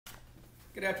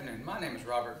Good afternoon. My name is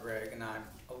Robert Gregg, and I'm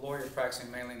a lawyer practicing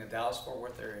mainly in the Dallas-Fort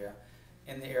Worth area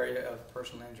in the area of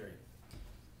personal injury.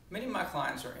 Many of my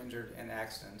clients are injured in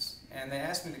accidents, and they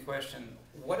ask me the question,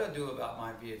 what do I do about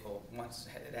my vehicle once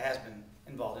it has been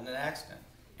involved in an accident?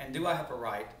 And do I have a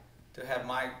right to have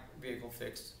my vehicle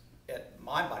fixed at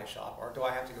my body shop, or do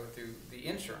I have to go through the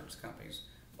insurance company's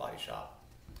body shop?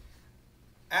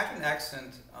 After an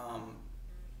accident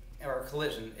or a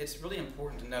collision, it's really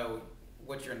important to know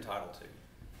what you're entitled to.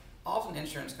 Often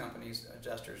insurance companies,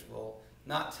 adjusters, will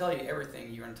not tell you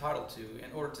everything you're entitled to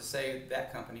in order to save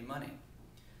that company money.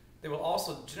 They will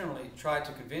also generally try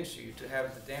to convince you to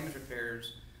have the damage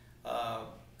repairs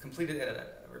completed at a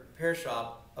repair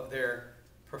shop of their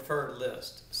preferred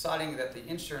list, citing that the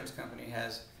insurance company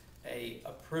has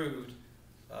approved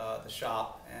the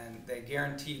shop and they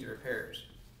guarantee the repairs.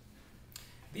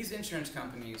 These insurance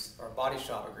companies or body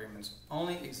shop agreements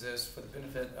only exist for the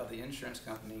benefit of the insurance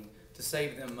company to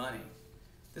save them money.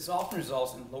 This often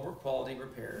results in lower quality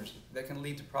repairs that can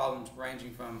lead to problems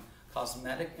ranging from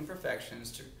cosmetic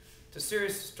imperfections to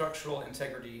serious structural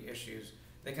integrity issues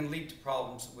that can lead to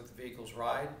problems with the vehicle's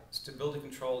ride, stability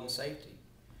control, and safety.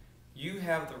 You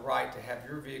have the right to have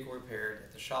your vehicle repaired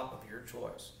at the shop of your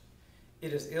choice.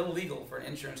 It is illegal for an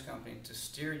insurance company to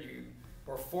steer you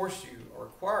or force you or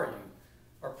require you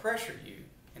or pressure you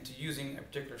into using a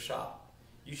particular shop.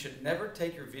 You should never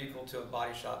take your vehicle to a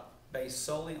body shop based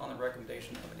solely on the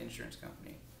recommendation of an insurance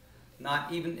company, not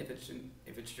even if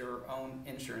it's your own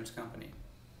insurance company.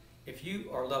 If you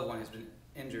or a loved one has been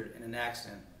injured in an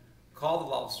accident, call the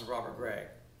law office of Robert Gregg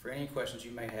for any questions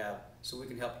you may have so we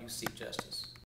can help you seek justice.